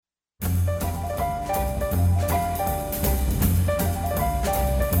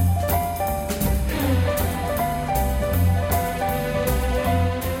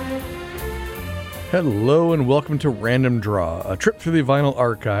Hello and welcome to Random Draw, a trip through the vinyl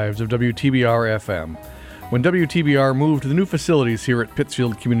archives of WTBR-FM. When WTBR moved to the new facilities here at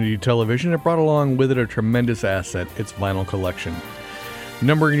Pittsfield Community Television, it brought along with it a tremendous asset, its vinyl collection.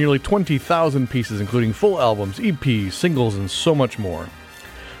 Numbering nearly 20,000 pieces, including full albums, EPs, singles, and so much more.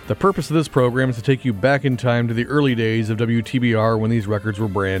 The purpose of this program is to take you back in time to the early days of WTBR when these records were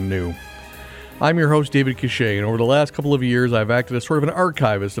brand new. I'm your host, David Cachet, and over the last couple of years, I've acted as sort of an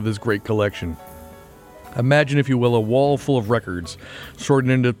archivist of this great collection. Imagine, if you will, a wall full of records,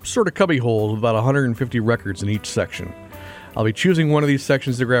 sorted into sort of cubby holes with about 150 records in each section. I'll be choosing one of these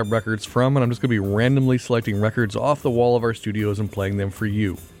sections to grab records from, and I'm just going to be randomly selecting records off the wall of our studios and playing them for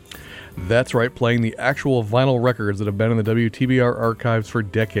you. That's right, playing the actual vinyl records that have been in the WTBR archives for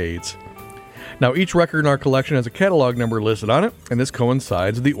decades. Now, each record in our collection has a catalog number listed on it, and this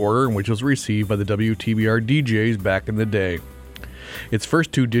coincides with the order in which it was received by the WTBR DJs back in the day. Its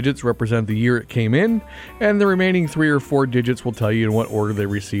first two digits represent the year it came in, and the remaining 3 or 4 digits will tell you in what order they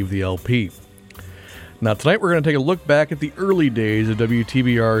received the LP. Now tonight we're going to take a look back at the early days of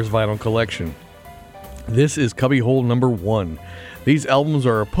WTBR's vinyl collection. This is cubbyhole number 1. These albums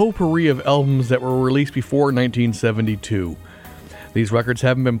are a potpourri of albums that were released before 1972. These records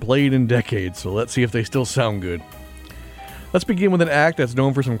haven't been played in decades, so let's see if they still sound good. Let's begin with an act that's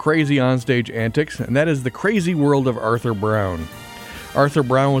known for some crazy onstage antics, and that is The Crazy World of Arthur Brown. Arthur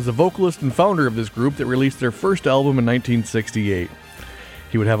Brown was the vocalist and founder of this group that released their first album in 1968.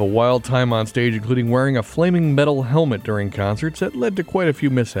 He would have a wild time on stage, including wearing a flaming metal helmet during concerts that led to quite a few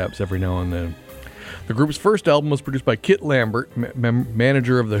mishaps every now and then. The group's first album was produced by Kit Lambert,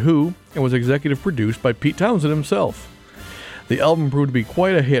 manager of The Who, and was executive produced by Pete Townsend himself. The album proved to be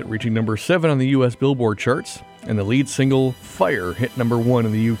quite a hit, reaching number 7 on the US Billboard charts, and the lead single, Fire, hit number 1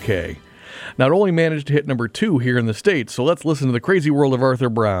 in the UK. Now, it only managed to hit number 2 here in the States, so let's listen to The Crazy World of Arthur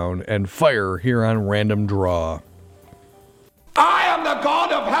Brown and Fire here on Random Draw. I am the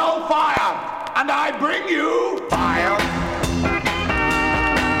god of hellfire, and I bring you fire.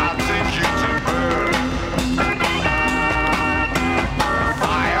 I'll take you to burn.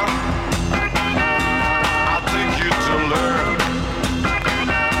 Fire. I'll take you to learn.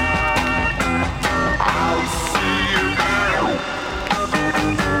 I'll see you burn.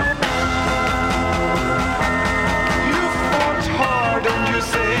 You fought hard and you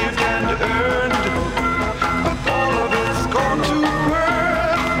saved and earned, but all of it's gone to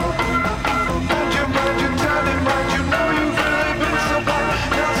burn. And you might, you tell him, might you not?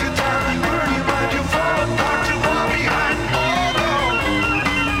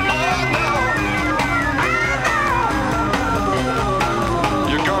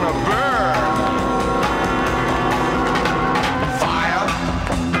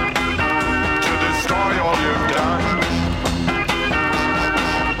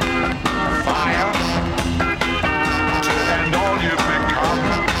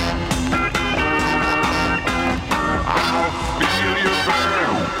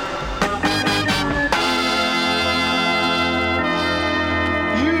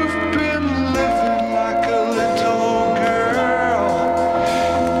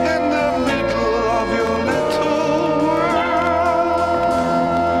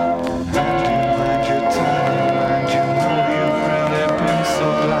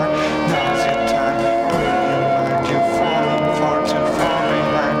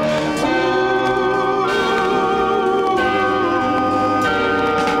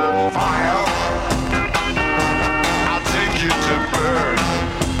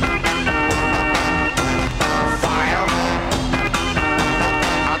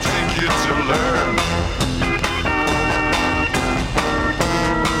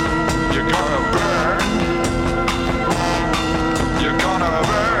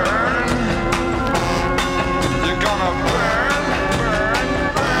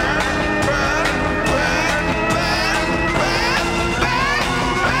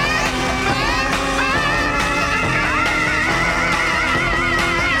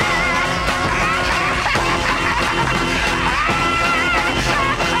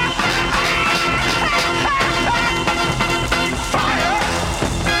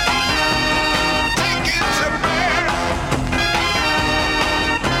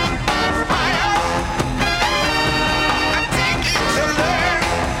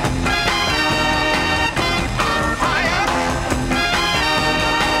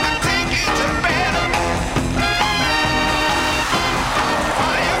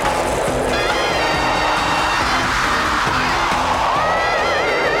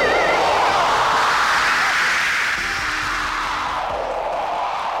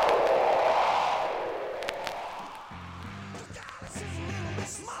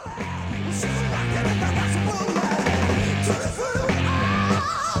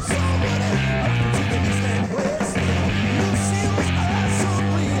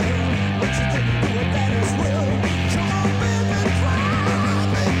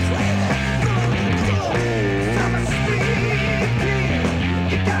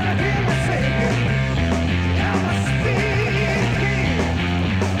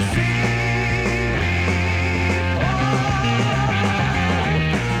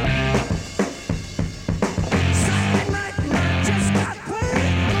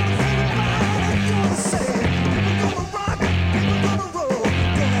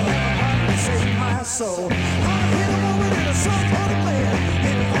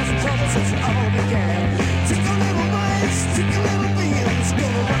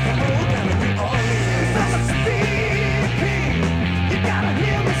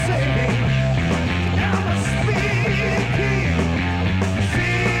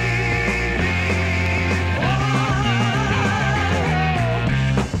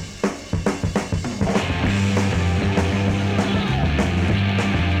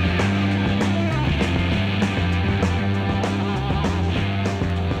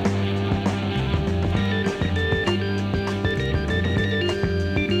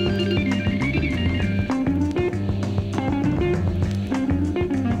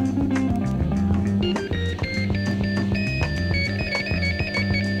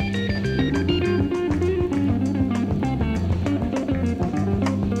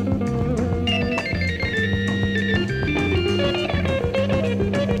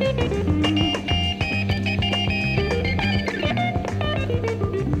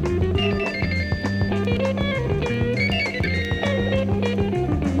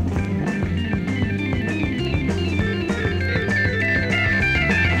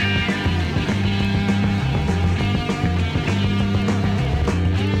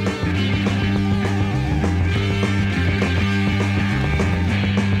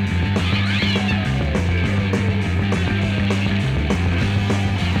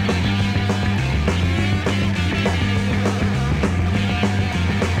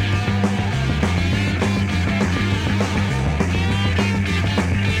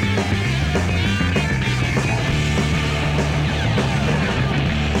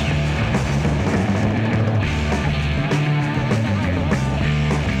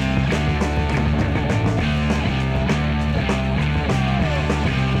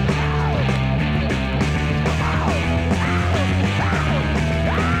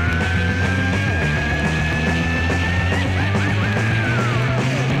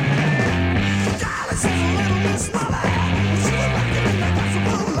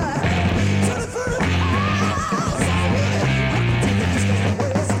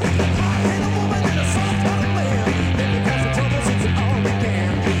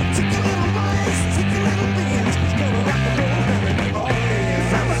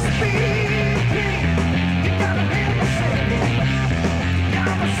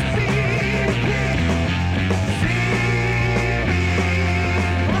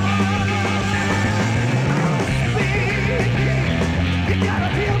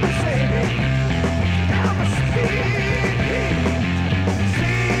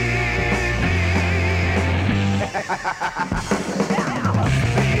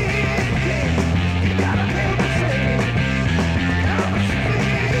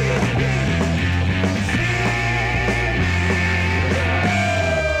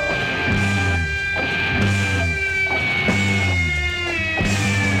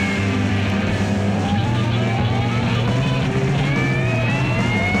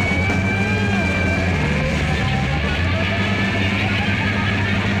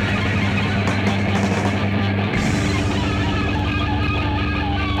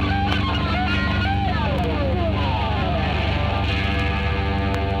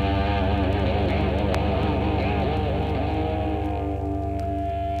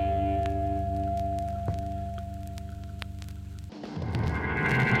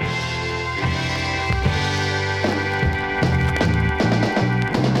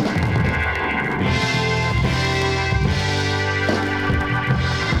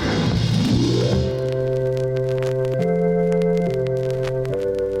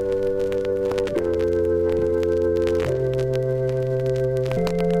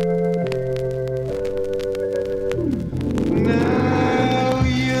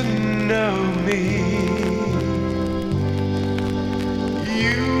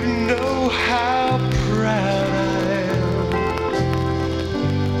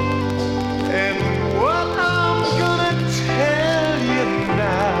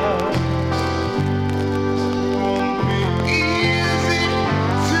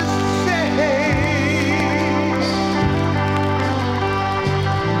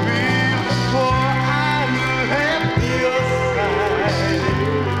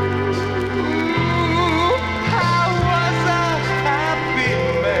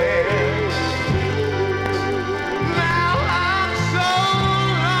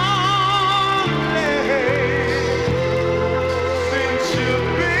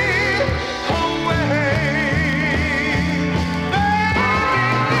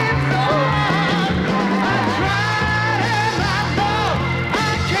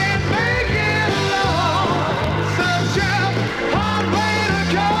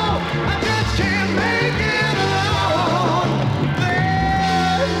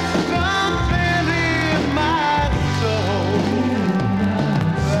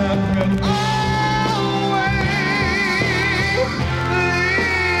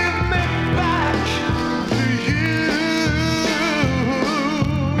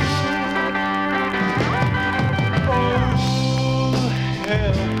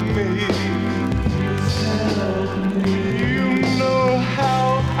 help me. You know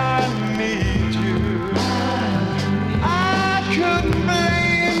how I need you. I couldn't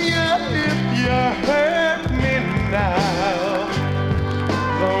blame you if you hurt me now,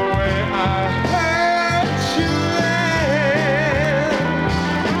 the way I hurt you then.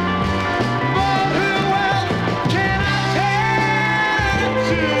 But who else can I turn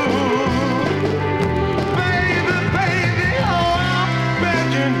to? Baby, baby, oh, I'm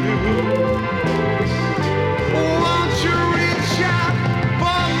begging you. Won't you reach out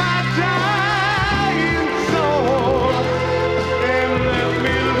for my dying soul and let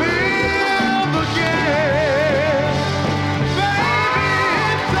me live again? Baby,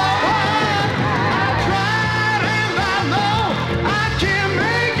 it's so hard. I tried and I know I can't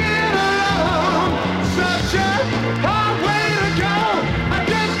make it alone. Such a hard way to go. I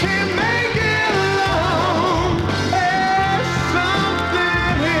just can't make it alone. There's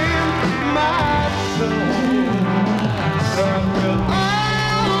something in my soul that will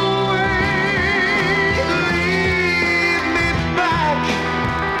always lead me back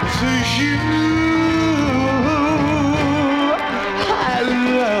to you. I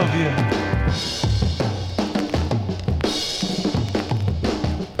love you.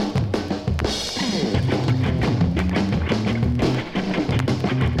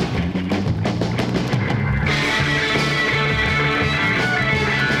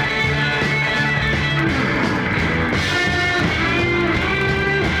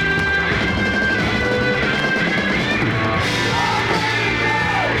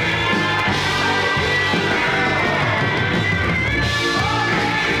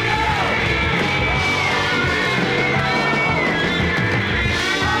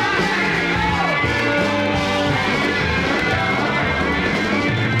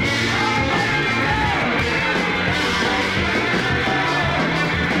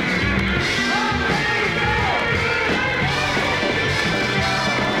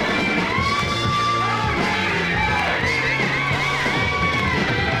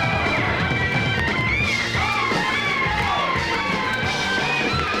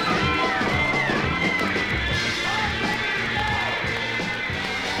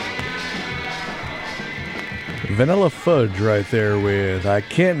 Vanilla Fudge right there with I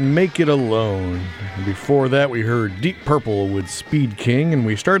Can't Make It Alone. And before that, we heard Deep Purple with Speed King, and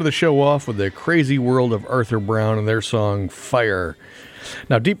we started the show off with the Crazy World of Arthur Brown and their song Fire.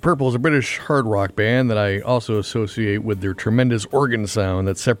 Now, Deep Purple is a British hard rock band that I also associate with their tremendous organ sound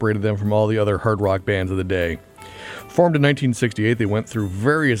that separated them from all the other hard rock bands of the day. Formed in 1968, they went through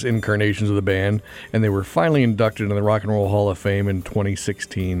various incarnations of the band, and they were finally inducted into the Rock and Roll Hall of Fame in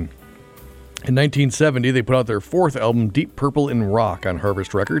 2016. In 1970, they put out their fourth album, Deep Purple in Rock, on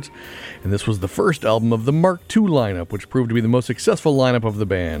Harvest Records, and this was the first album of the Mark II lineup, which proved to be the most successful lineup of the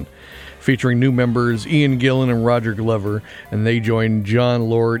band, featuring new members Ian Gillan and Roger Glover, and they joined John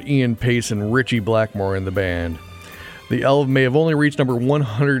Lord, Ian Pace, and Ritchie Blackmore in the band. The album may have only reached number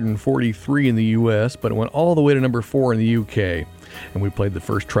 143 in the US, but it went all the way to number 4 in the UK, and we played the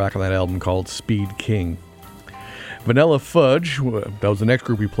first track on that album called Speed King. Vanilla Fudge, that was the next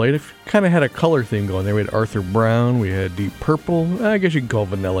group we played. It kind of had a color theme going there. We had Arthur Brown, we had Deep Purple. I guess you can call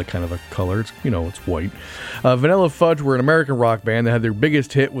vanilla kind of a color. It's, it's white. Vanilla Fudge were an American rock band that had their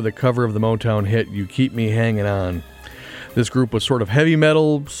biggest hit with a cover of the Motown hit, You Keep Me Hanging On. This group was sort of heavy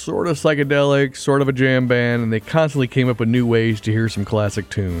metal, sort of psychedelic, sort of a jam band, and they constantly came up with new ways to hear some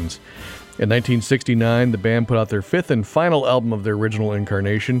classic tunes. In 1969, the band put out their fifth and final album of their original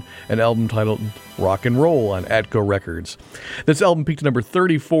incarnation, an album titled Rock and Roll on Atco Records. This album peaked at number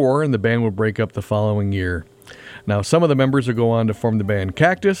 34, and the band would break up the following year. Now, some of the members would go on to form the band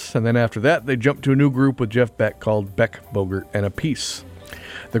Cactus, and then after that, they jumped to a new group with Jeff Beck called Beck, Bogert, and a Peace.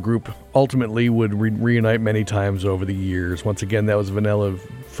 The group ultimately would reunite many times over the years. Once again, that was Vanilla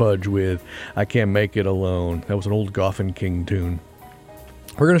Fudge with I Can't Make It Alone. That was an old Goffin King tune.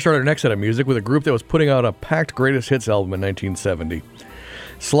 We're going to start our next set of music with a group that was putting out a packed greatest hits album in 1970.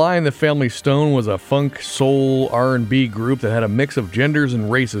 Sly and the Family Stone was a funk, soul, R&B group that had a mix of genders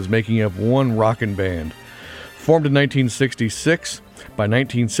and races making up one rockin' band. Formed in 1966, by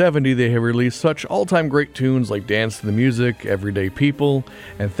 1970 they had released such all-time great tunes like Dance to the Music, Everyday People,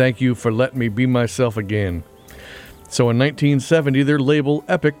 and Thank You for Letting Me Be Myself Again. So in 1970, their label,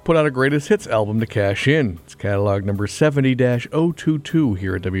 Epic, put out a greatest hits album to cash in. It's catalog number 70-022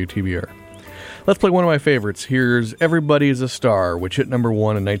 here at WTBR. Let's play one of my favorites. Here's Everybody is a Star, which hit number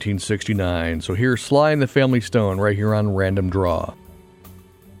 1 in 1969. So here's Sly and the Family Stone right here on Random Draw.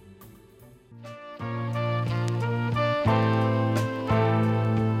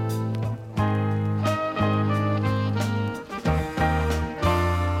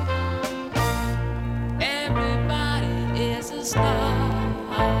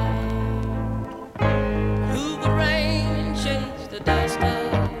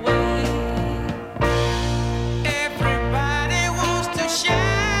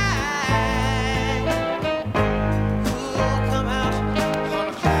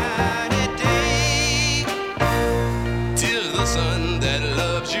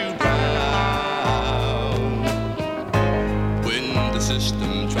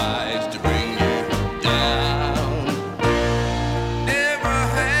 tries to bring you down. Never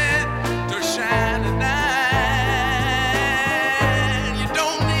had to shine a dime. You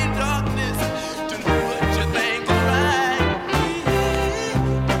don't need darkness to know what you think is right.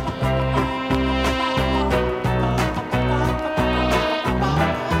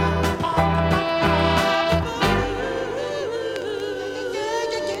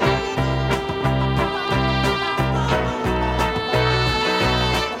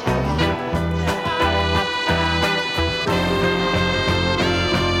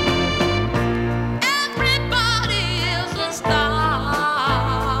 Everybody is a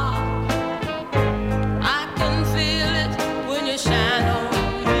star. I can feel it when you shine on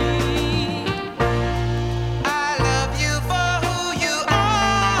me. I love you for who you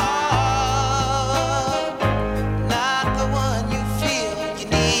are, not the one you feel you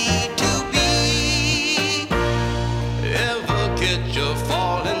need to be. Ever catch a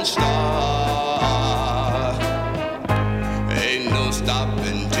falling star? Ain't no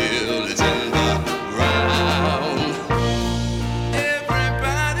stopping till it's in the ground.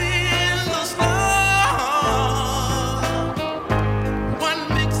 Everybody is a star. One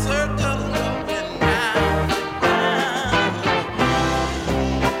big circle going round and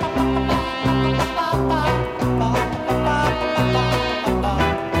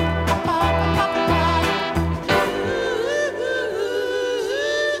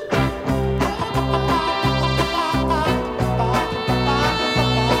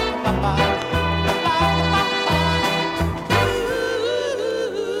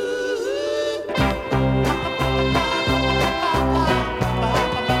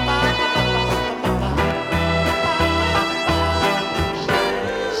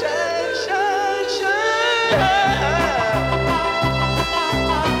Shine, shine, shine.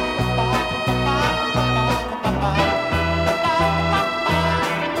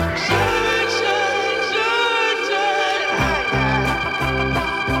 Shine, shine, shine,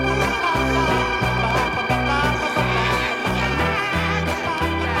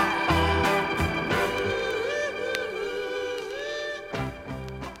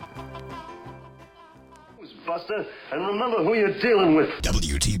 Buster, and remember who you're dealing with.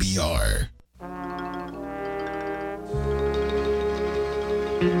 WTBR.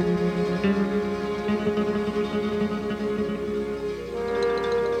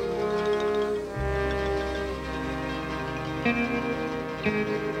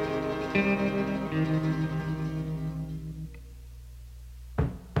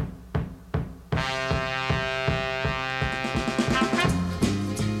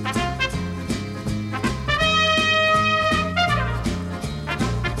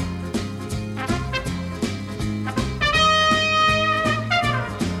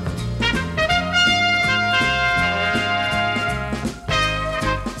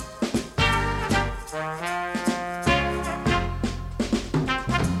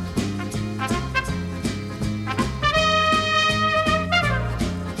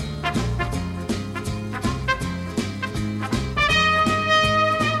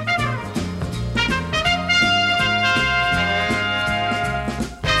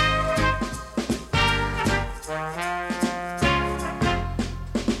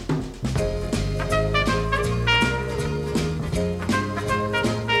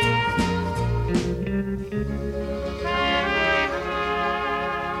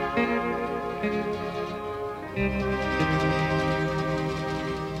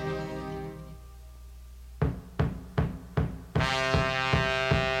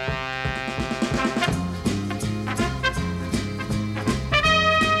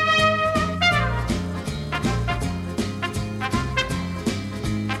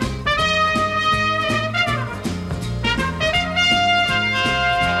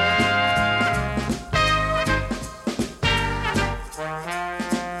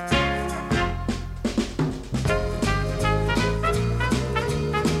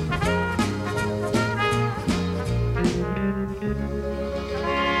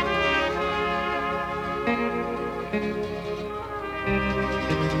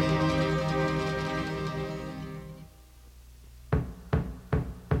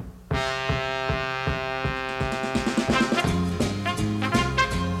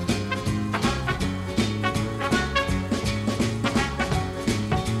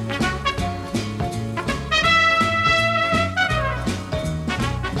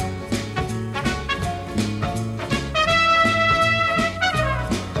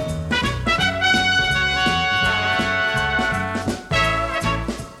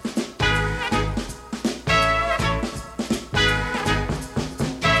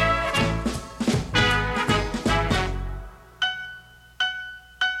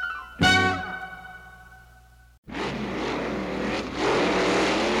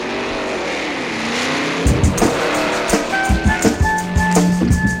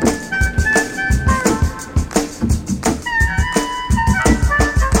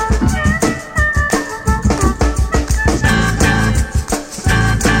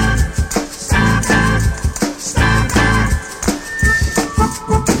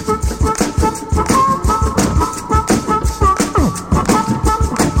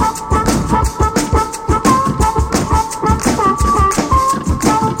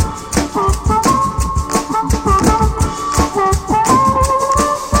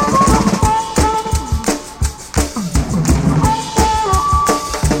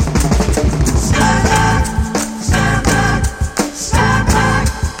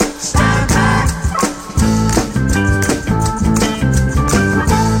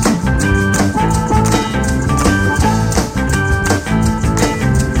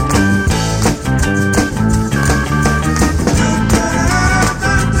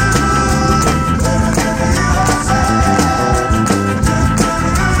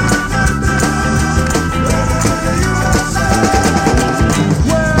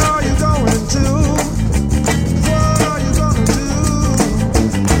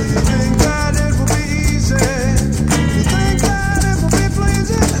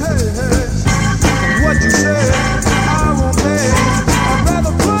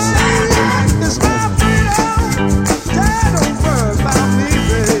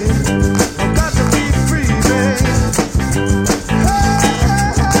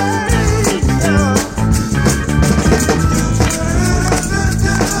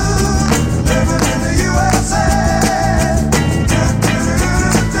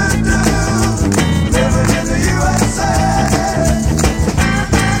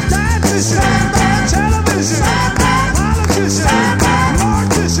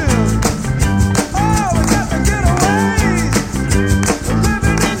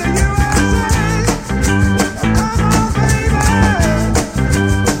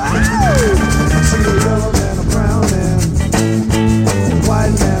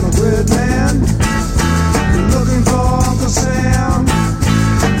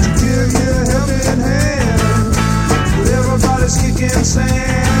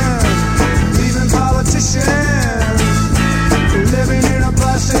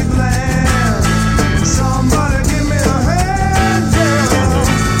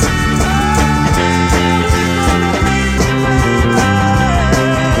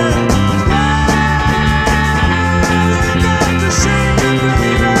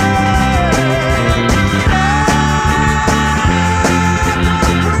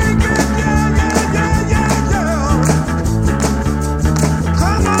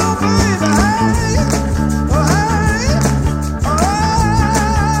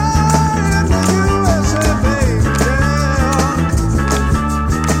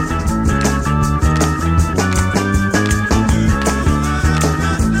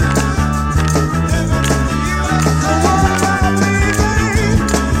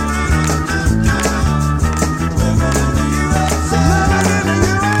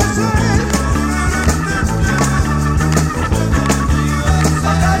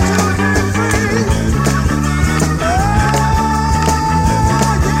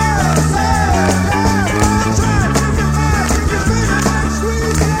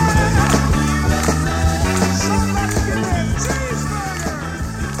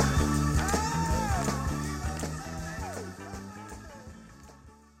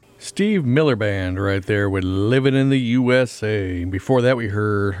 Steve Miller Band right there with Living in the USA. Before that, we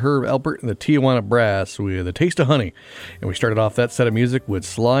heard Herb Alpert and the Tijuana Brass with A Taste of Honey. And we started off that set of music with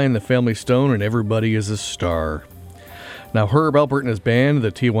Sly and the Family Stone and Everybody is a Star. Now, Herb Alpert and his band,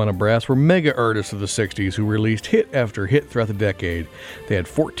 the Tijuana Brass, were mega artists of the 60s who released hit after hit throughout the decade. They had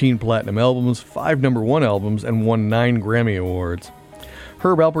 14 platinum albums, 5 #1 albums, and won 9 Grammy Awards.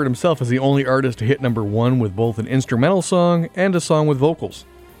 Herb Alpert himself is the only artist to hit #1 with both an instrumental song and a song with vocals.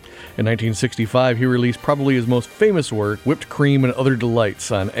 In 1965, he released probably his most famous work, Whipped Cream and Other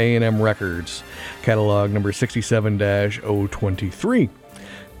Delights, on A&M Records, catalog number 67-023.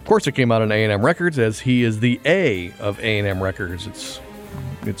 Of course, it came out on A&M Records, as he is the A of A&M Records.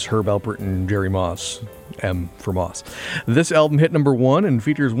 It's Herb Alpert and Jerry Moss, M for Moss. This album hit #1 and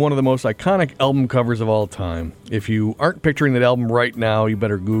features one of the most iconic album covers of all time. If you aren't picturing that album right now, you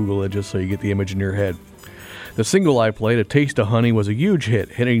better Google it just so you get the image in your head. The single I played, A Taste of Honey, was a huge hit,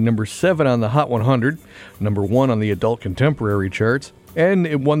 hitting #7 on the Hot 100, #1 on the Adult Contemporary charts, and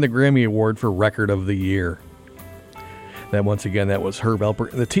it won the Grammy Award for Record of the Year. That was Herb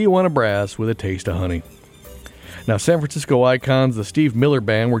Alpert and the Tijuana Brass with A Taste of Honey. Now, San Francisco icons, the Steve Miller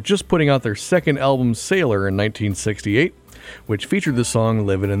Band, were just putting out their second album, Sailor, in 1968, which featured the song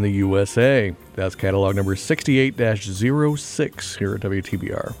Livin' in the USA. That's catalog number 68-06 here at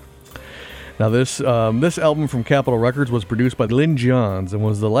WTBR. Now, this album from Capitol Records was produced by Lynn Johns and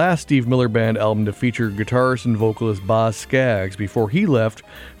was the last Steve Miller Band album to feature guitarist and vocalist Boz Scaggs before he left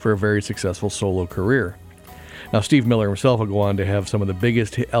for a very successful solo career. Now, Steve Miller himself will go on to have some of the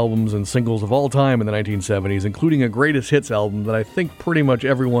biggest hit albums and singles of all time in the 1970s, including a greatest hits album that I think pretty much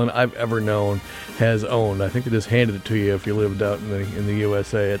everyone I've ever known has owned. I think they just handed it to you if you lived out in the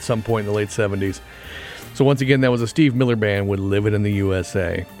USA at some point in the late 70s. So once again, that was a Steve Miller Band with Livin' in the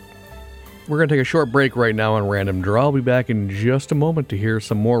USA. We're going to take a short break right now on Random Draw. I'll be back in just a moment to hear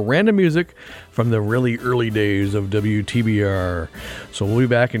some more random music from the really early days of WTBR. So we'll be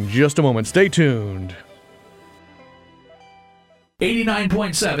back in just a moment. Stay tuned.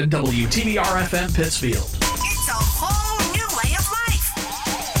 89.7 WTBR FM Pittsfield. It's a whole new way of life.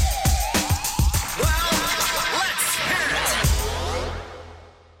 Well, let's hear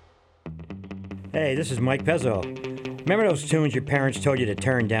it. Hey, this is Mike Pezzo. Remember those tunes your parents told you to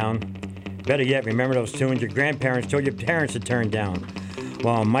turn down? Better yet, remember those tunes your grandparents told your parents to turn down?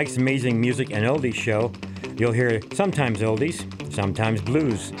 Well, on Mike's Amazing Music and Oldies show, you'll hear sometimes oldies, sometimes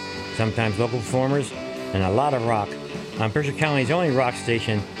blues, sometimes local performers, and a lot of rock. On Berkshire County's only rock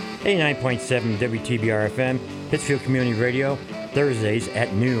station, 89.7 WTBR FM, Pittsfield Community Radio, Thursdays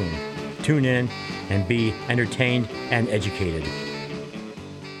at noon. Tune in and be entertained and educated.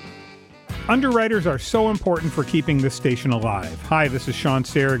 Underwriters are so important for keeping this station alive. Hi, this is Sean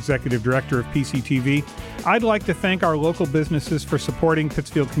Sayre, Executive Director of PCTV. I'd like to thank our local businesses for supporting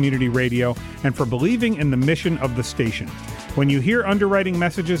Pittsfield Community Radio and for believing in the mission of the station. When you hear underwriting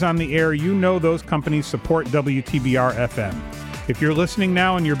messages on the air, you know those companies support WTBR FM. If you're listening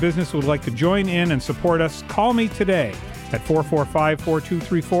now and your business would like to join in and support us, call me today at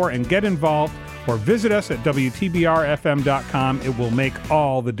 445-4234 and get involved, or visit us at WTBRFM.com. It will make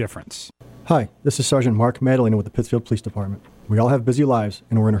all the difference. Hi, this is Sergeant Mark Madalena with the Pittsfield Police Department. We all have busy lives,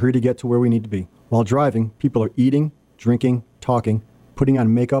 and we're in a hurry to get to where we need to be. While driving, people are eating, drinking, talking, putting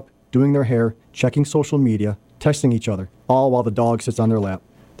on makeup, doing their hair, checking social media, texting each other, all while the dog sits on their lap.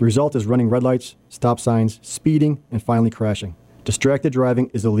 The result is running red lights, stop signs, speeding, and finally crashing. Distracted driving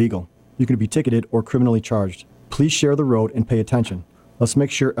is illegal. You can be ticketed or criminally charged. Please share the road and pay attention. Let's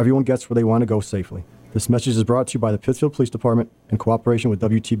make sure everyone gets where they want to go safely. This message is brought to you by the Pittsfield Police Department in cooperation with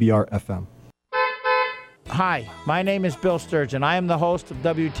WTBR FM. Hi, my name is Bill Sturgeon. I am the host of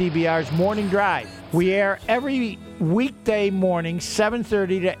WTBR's Morning Drive. We air every weekday morning,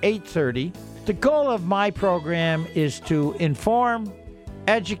 7:30 to 8:30. The goal of my program is to inform,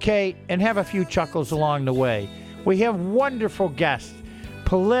 educate, and have a few chuckles along the way. We have wonderful guests,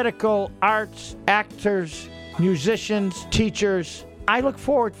 political, arts, actors, musicians, teachers. I look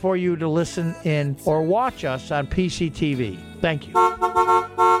forward for you to listen in or watch us on PCTV. Thank you.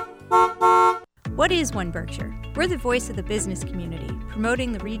 What is One Berkshire? We're the voice of the business community,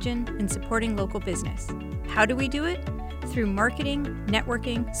 promoting the region and supporting local business. How do we do it? Through marketing,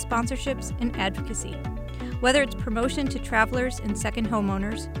 networking, sponsorships, and advocacy. Whether it's promotion to travelers and second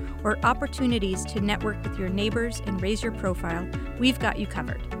homeowners, or opportunities to network with your neighbors and raise your profile, we've got you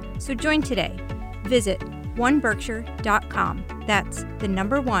covered. So join today. Visit oneberkshire.com. That's the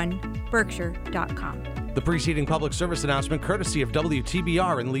number 1, berkshire.com. The preceding public service announcement courtesy of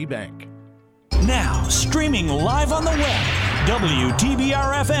WTBR in Lee Bank. Now, streaming live on the web,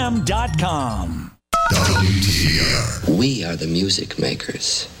 WTBRFM.com. WTBR. We are the music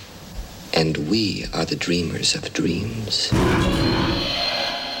makers. And we are the dreamers of dreams.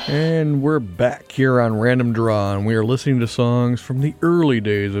 And we're back here on Random Draw, and we are listening to songs from the early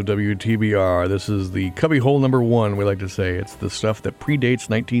days of WTBR. This is the cubbyhole number 1, we like to say. It's the stuff that predates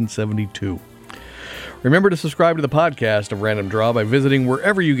 1972. Remember to subscribe to the podcast of Random Draw by visiting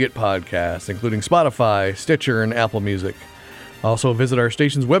wherever you get podcasts, including Spotify, Stitcher, and Apple Music. Also, visit our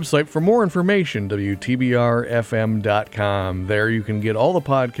station's website for more information, WTBRFM.com. There you can get all the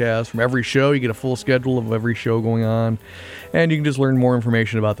podcasts from every show. You get a full schedule of every show going on, and you can just learn more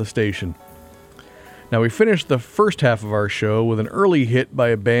information about the station. Now, we finished the first half of our show with an early hit by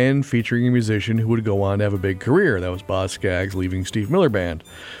a band featuring a musician who would go on to have a big career. That was Boz Scaggs leaving Steve Miller Band.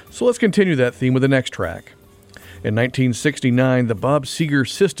 So let's continue that theme with the next track. In 1969, the Bob Seger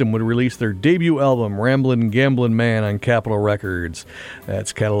System would release their debut album, Ramblin' Gamblin' Man, on Capitol Records.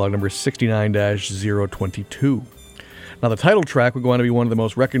 That's catalog number 69-022. Now, the title track would go on to be one of the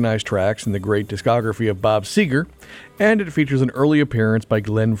most recognized tracks in the great discography of Bob Seger, and it features an early appearance by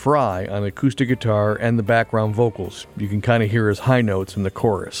Glenn Frey on acoustic guitar and the background vocals. You can kind of hear his high notes in the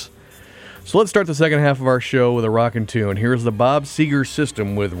chorus. So let's start the second half of our show with a rockin' tune. Here's the Bob Seger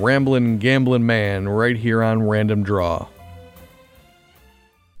System with Ramblin' Gamblin' Man right here on Random Draw.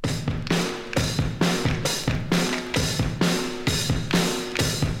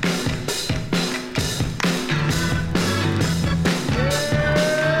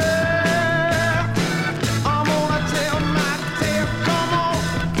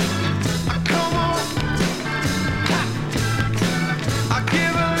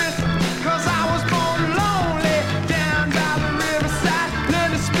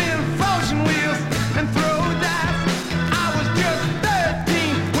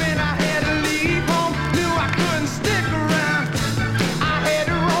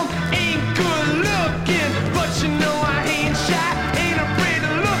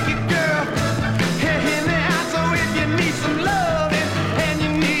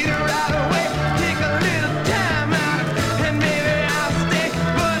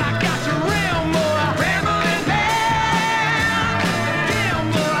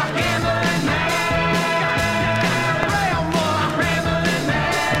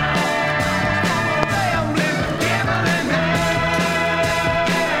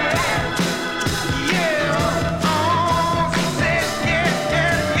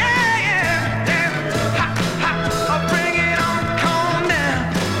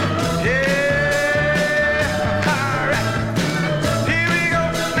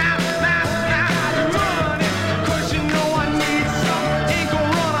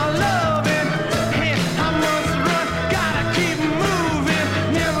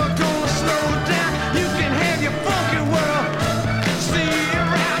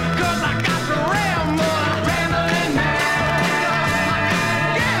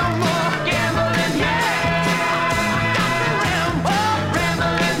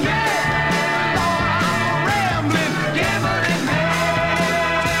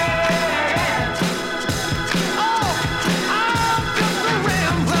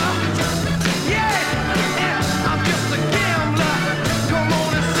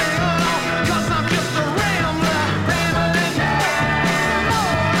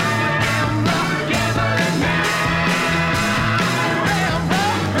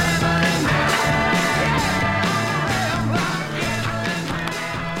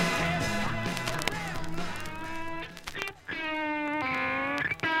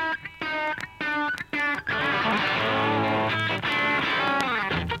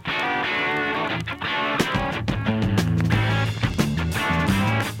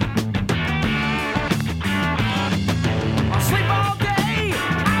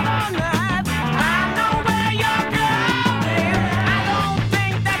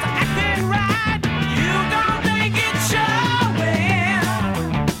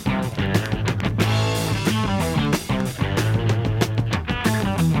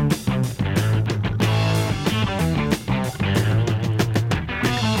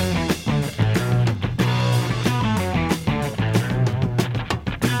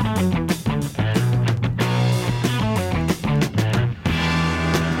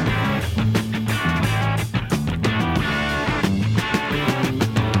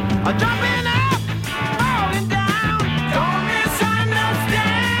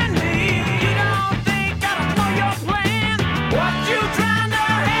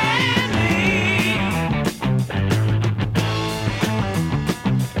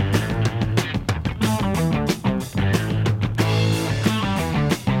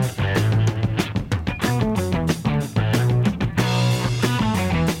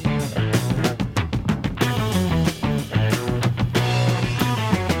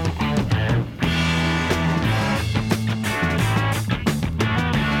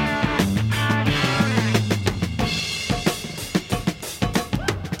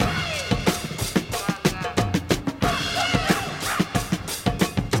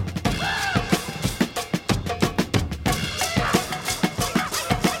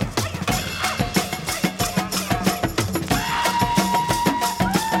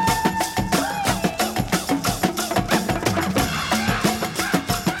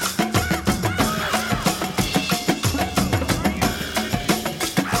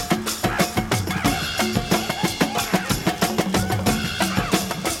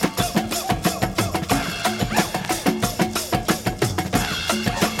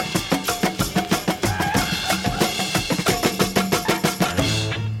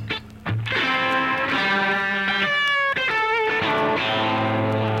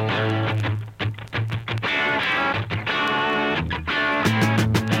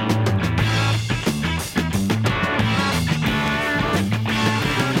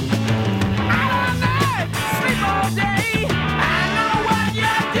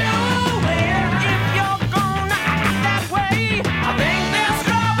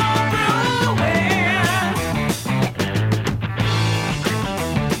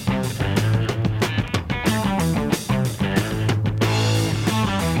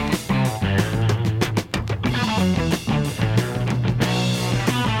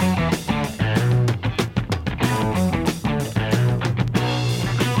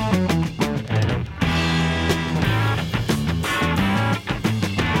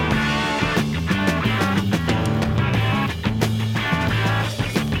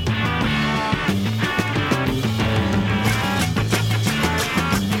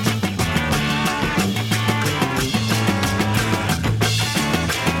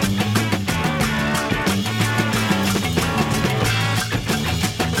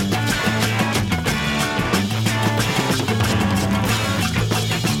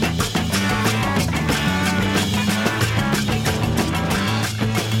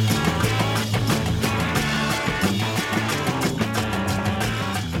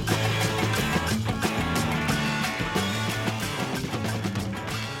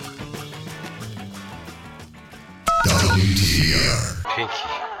 Pinky,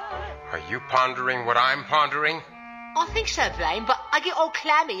 are you pondering what I'm pondering? I think so, Blaine, but I get all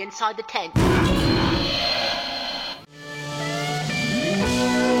clammy inside the tent.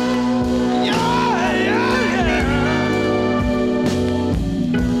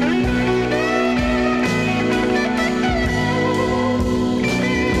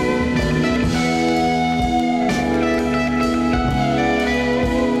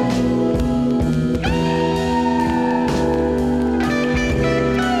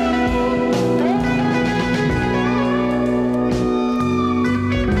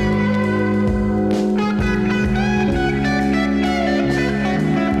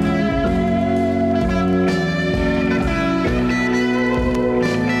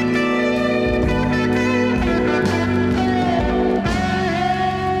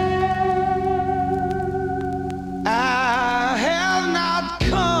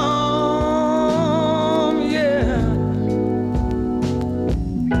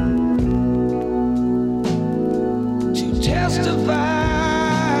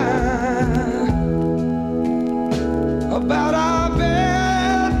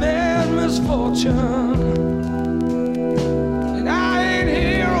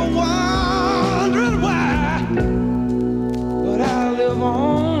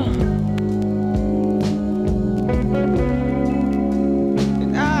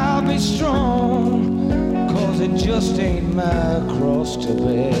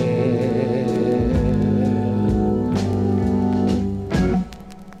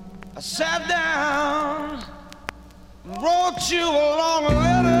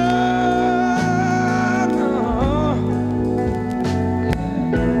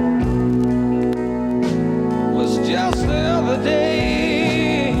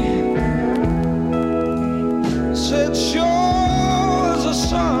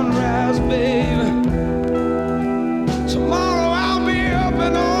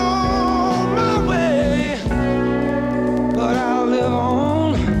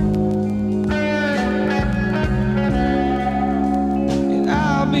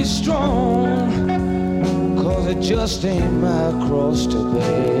 Just ain't my cross to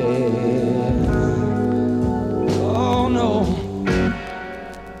bear. Oh no.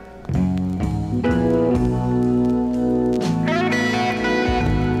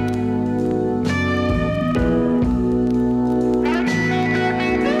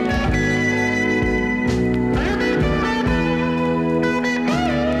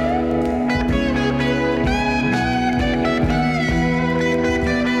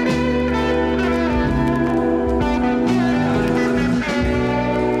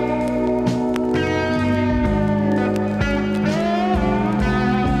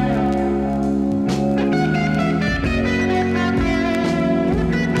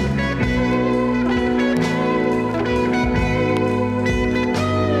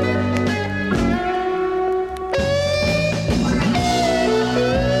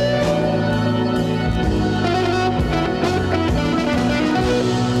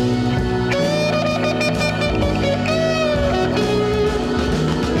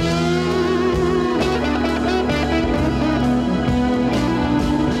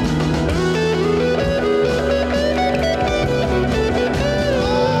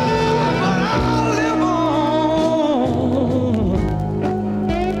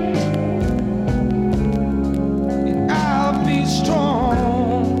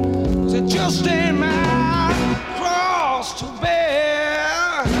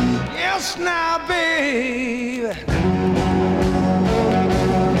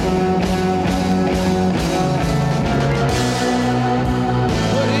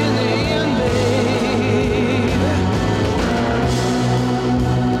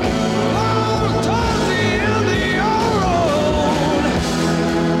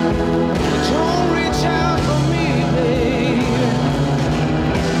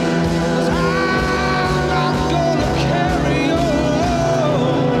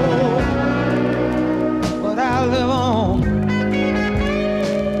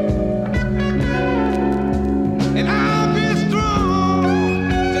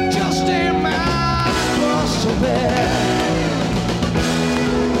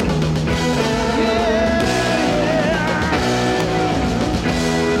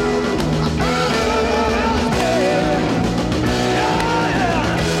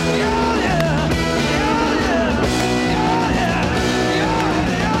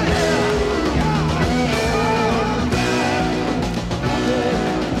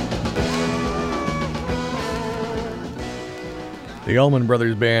 The Allman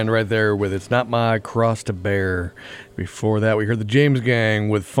Brothers Band right there with It's Not My Cross to Bear. Before that, we heard the James Gang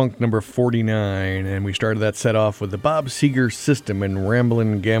with Funk number 49, and we started that set off with the Bob Seger System and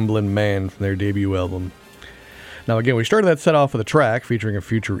Ramblin' Gamblin' Man from their debut album. Now, again, we started that set off with a track featuring a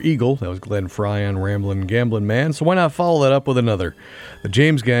future Eagle. That was Glenn Frey on Ramblin' Gamblin' Man, so why not follow that up with another? The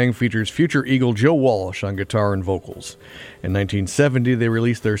James Gang features future Eagle Joe Walsh on guitar and vocals. In 1970, they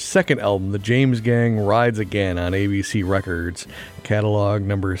released their second album, The James Gang Rides Again, on ABC Records, catalog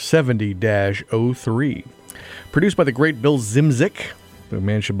number 70-03. Produced by the great Bill Zimzik. The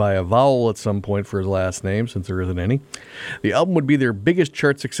man should buy a vowel at some point for his last name, since there isn't any. The album would be their biggest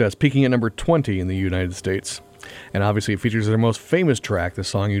chart success, peaking at number 20 in the United States. And obviously it features their most famous track, the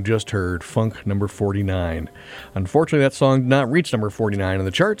song you just heard, Funk number 49. Unfortunately, that song did not reach number 49 in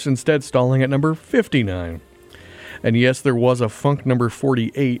the charts, instead stalling at number 59. And yes, there was a Funk number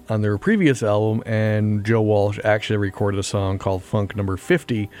 48 on their previous album, and Joe Walsh actually recorded a song called Funk number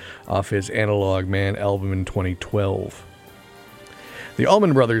 50 off his Analog Man album in 2012. The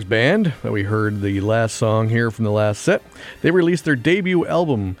Allman Brothers Band, that we heard the last song here from the last set, they released their debut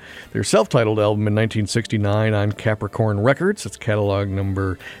album, their self-titled album in 1969 on Capricorn Records. It's catalog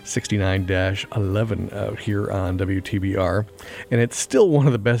number 69-11 out here on WTBR. And it's still one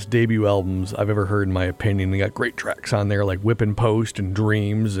of the best debut albums I've ever heard, in my opinion. They got great tracks on there like Whippin' Post and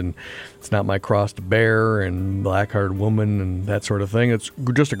Dreams and It's Not My Cross to Bear and Blackheart Woman and that sort of thing. It's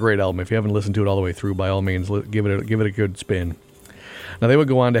just a great album. If you haven't listened to it all the way through, by all means, give it a good spin. Now, they would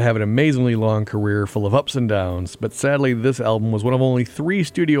go on to have an amazingly long career full of ups and downs, but sadly, this album was one of only 3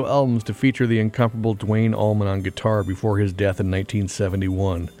 studio albums to feature the incomparable Duane Allman on guitar before his death in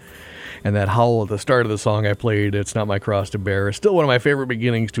 1971. And that howl at the start of the song I played, It's Not My Cross to Bear, is still one of my favorite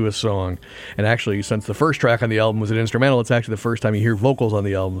beginnings to a song. And actually, since the first track on the album was an instrumental, it's actually the first time you hear vocals on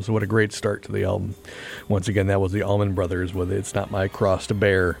the album, so what a great start to the album. Once again, that was the Allman Brothers with It's Not My Cross to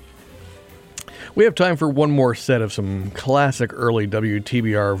Bear. We have time for one more set of some classic early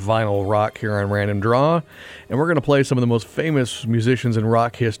WTBR vinyl rock here on Random Draw, and we're going to play some of the most famous musicians in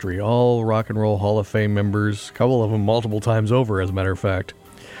rock history, all Rock and Roll Hall of Fame members, a couple of them multiple times over, as a matter of fact.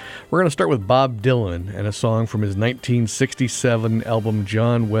 We're going to start with Bob Dylan and a song from his 1967 album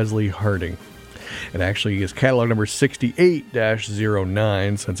John Wesley Harding. It actually is catalog number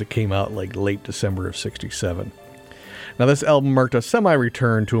 68-09, since it came out like late December of 67. Now, this album marked a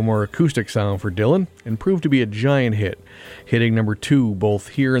semi-return to a more acoustic sound for Dylan and proved to be a giant hit, hitting number 2 both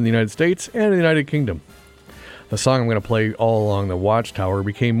here in the United States and in the United Kingdom. The song I'm going to play, All Along the Watchtower,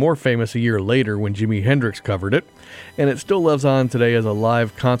 became more famous a year later when Jimi Hendrix covered it, and it still lives on today as a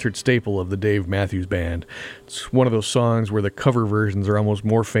live concert staple of the Dave Matthews Band. It's one of those songs where the cover versions are almost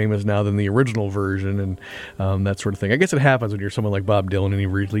more famous now than the original version, and that sort of thing. I guess it happens when you're someone like Bob Dylan and you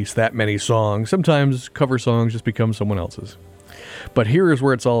release that many songs. Sometimes cover songs just become someone else's. But here is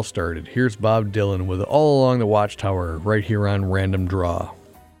where it's all started. Here's Bob Dylan with All Along the Watchtower right here on Random Draw.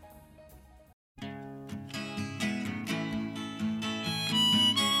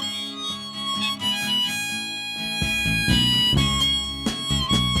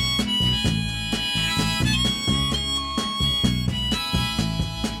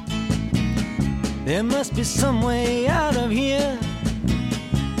 There must be some way out of here,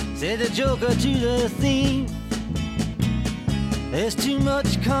 said the joker to the thief. There's too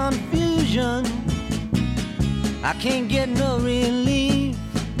much confusion, I can't get no relief.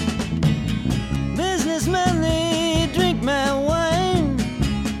 Businessmen, they drink my wine,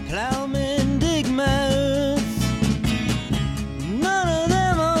 plowmen dig my earth. None of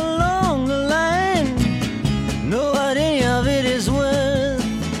them along the line know what any of it is worth.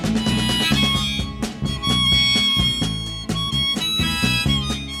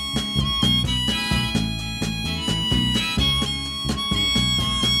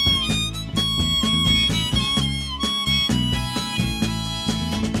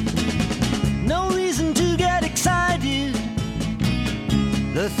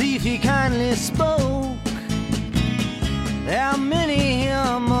 The thief, he kindly spoke. There are many here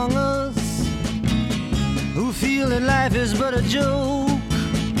among us who feel that life is but a joke.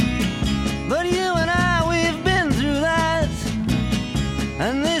 But you and I, we've been through that,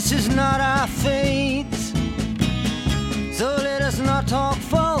 and this is not our fate. So let us not talk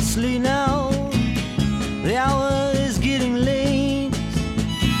falsely now, the hour is getting late.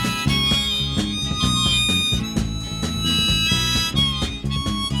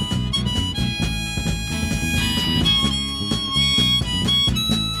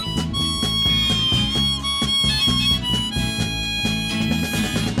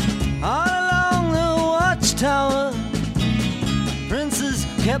 Tower, princes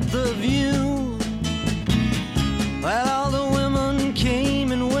kept the view, while all the women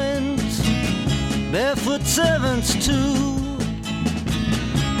barefoot servants too.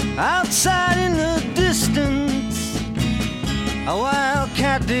 Outside in the distance, a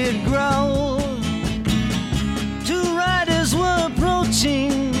wildcat did growl. Two riders were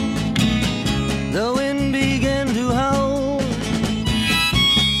approaching, the wind began to howl.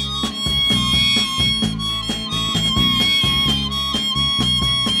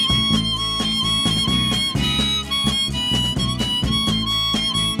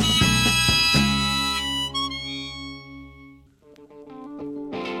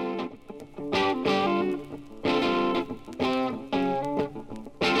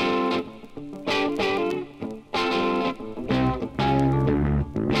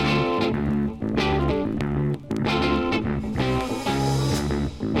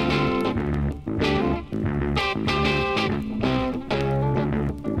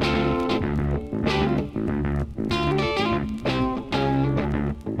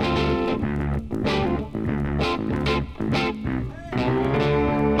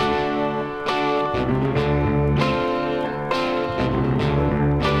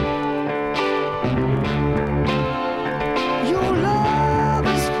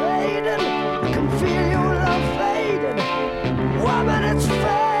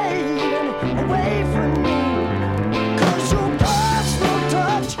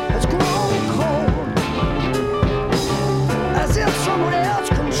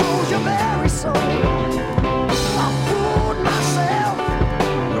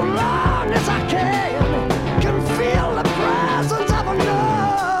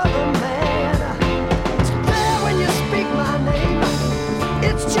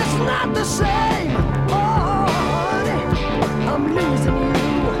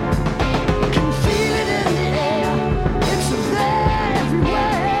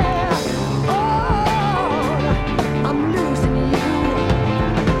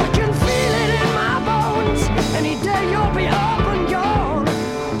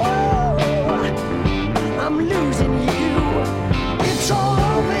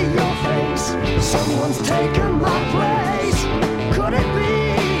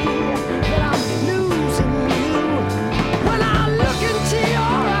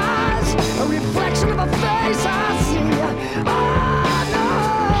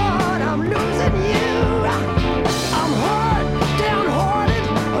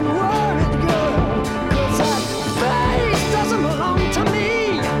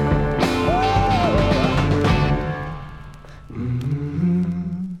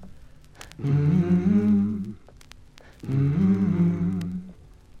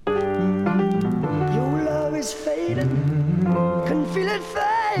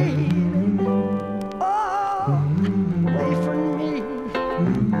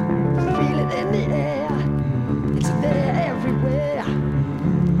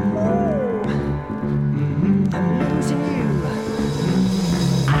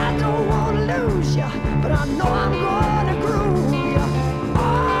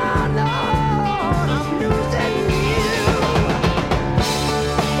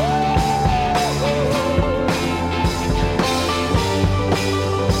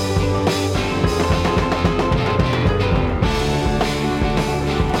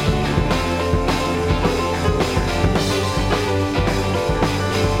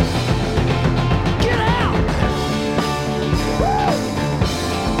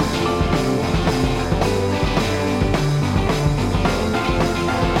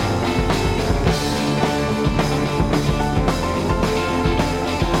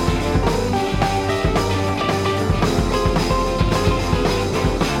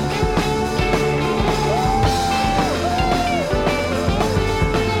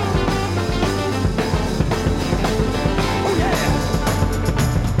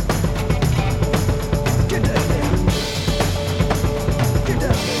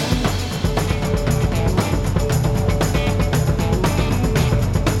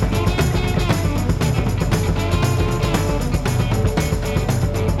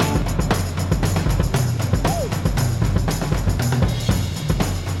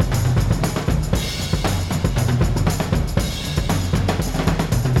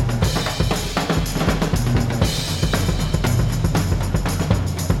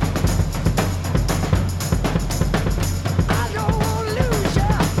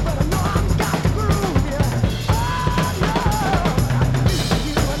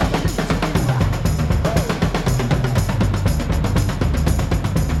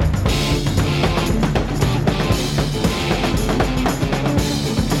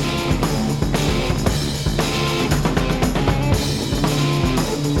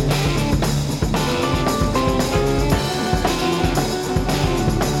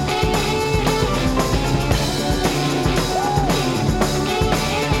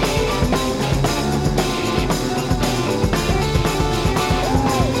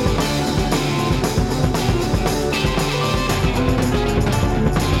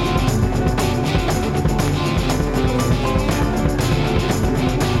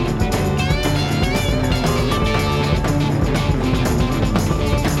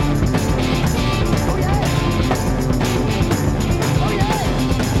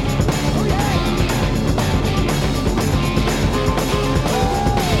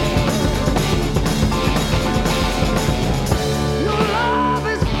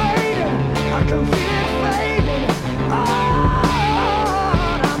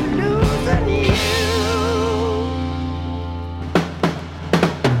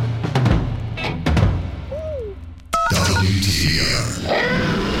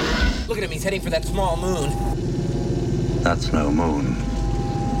 small moon. That's no moon.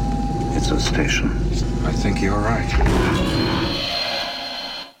 It's a station. I think you're right.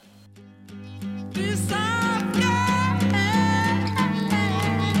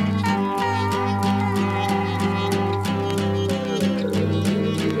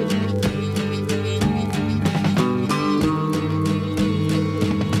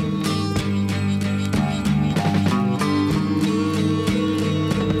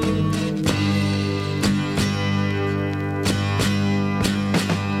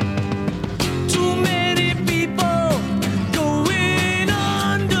 Too many people going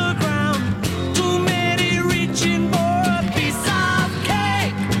underground. Too many reaching for a piece of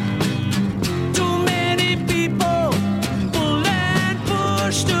cake. Too many people pulled and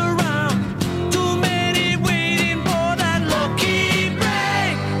pushed around. Too many waiting for that lucky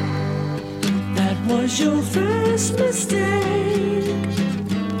break. That was your first mistake.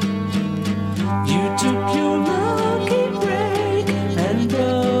 You took your lucky break and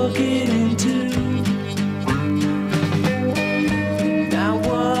broke it in two. Now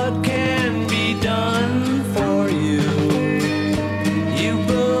what can be done for you? You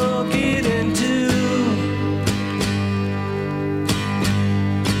broke it in two.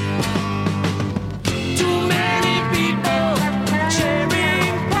 Too many people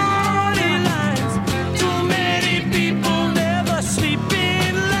sharing party lines. Too many people never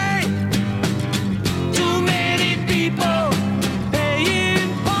sleeping late. Too many people paying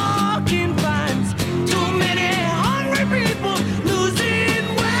parking fines. Too many hungry people losing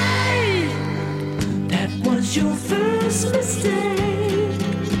weight. That was your first mistake.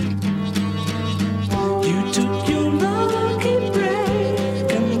 You took your lucky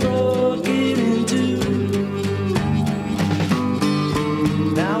break and broke it in two.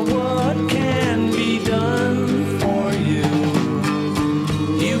 Now what can be done for you?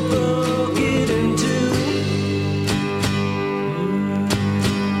 You broke it in two.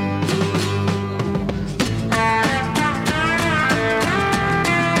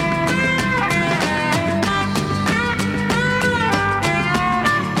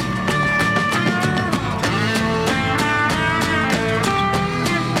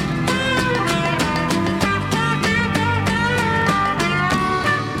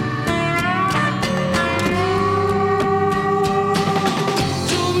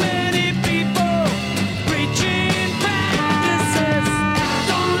 Too many people preaching practices.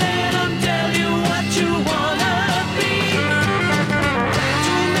 Don't let 'em tell you what you wanna be.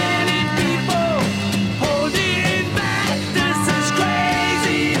 Too many people holding back. This is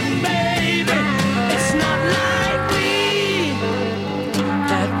crazy, baby. It's not like me.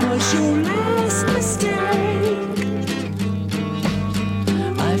 That was your last mistake.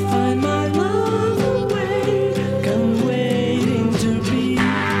 I find my love awake and waiting to be.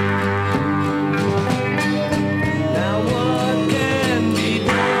 Now what can be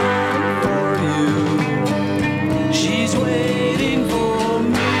done for you? She's waiting for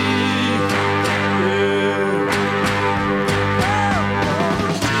me.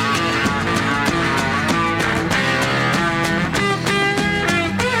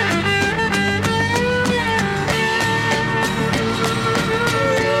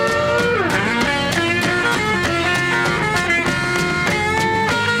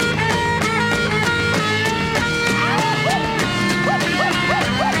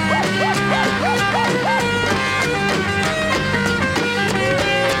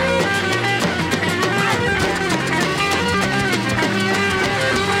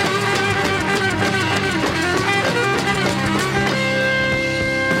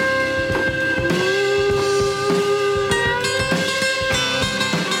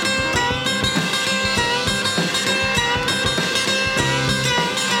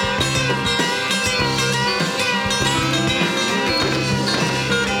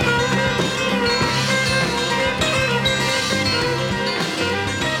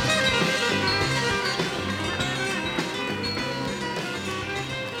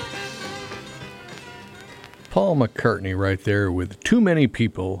 Paul McCartney right there with Too Many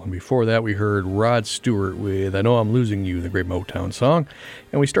People. And before that, we heard Rod Stewart with I Know I'm Losing You, the great Motown song.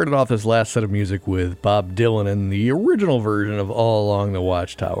 And we started off this last set of music with Bob Dylan and the original version of All Along the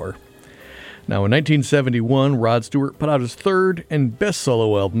Watchtower. Now, in 1971, Rod Stewart put out his third and best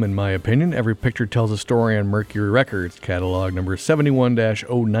solo album, in my opinion, Every Picture Tells a Story, on Mercury Records, catalog number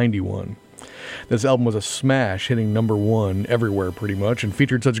 71-091. This album was a smash, hitting number one everywhere pretty much, and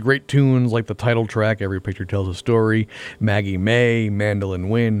featured such great tunes like the title track, Every Picture Tells a Story, Maggie May, Mandolin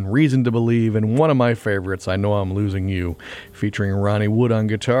Wind, Reason to Believe, and one of my favorites, I Know I'm Losing You, featuring Ronnie Wood on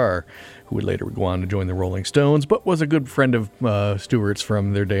guitar, who would later go on to join the Rolling Stones, but was a good friend of Stewart's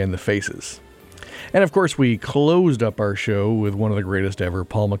from their day in the Faces. And of course, we closed up our show with one of the greatest ever,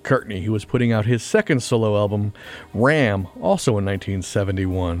 Paul McCartney, who was putting out his second solo album, Ram, also in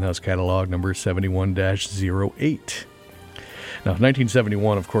 1971. That was catalog number 71-08. Now,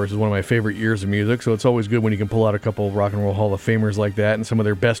 1971, of course, is one of my favorite years of music, so it's always good when you can pull out a couple of Rock and Roll Hall of Famers like that and some of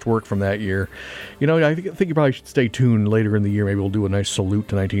their best work from that year. You know, I think you probably should stay tuned later in the year. Maybe we'll do a nice salute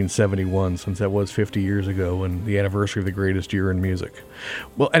to 1971, since that was 50 years ago and the anniversary of the greatest year in music.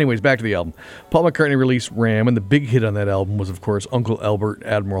 Well, anyways, back to the album. Paul McCartney released Ram, and the big hit on that album was, of course, Uncle Albert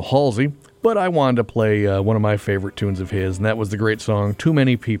Admiral Halsey, but I wanted to play one of my favorite tunes of his, and that was the great song, Too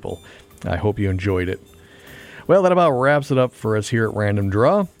Many People. I hope you enjoyed it. Well, that about wraps it up for us here at Random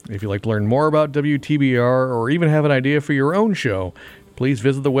Draw. If you'd like to learn more about WTBR or even have an idea for your own show, please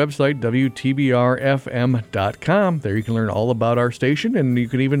visit the website, WTBRFM.com. There you can learn all about our station, and you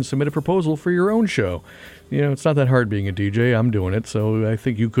can even submit a proposal for your own show. You know, it's not that hard being a DJ. I'm doing it, so I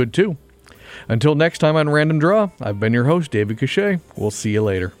think you could too. Until next time on Random Draw, I've been your host, David Cachet. We'll see you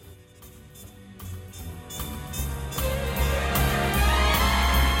later.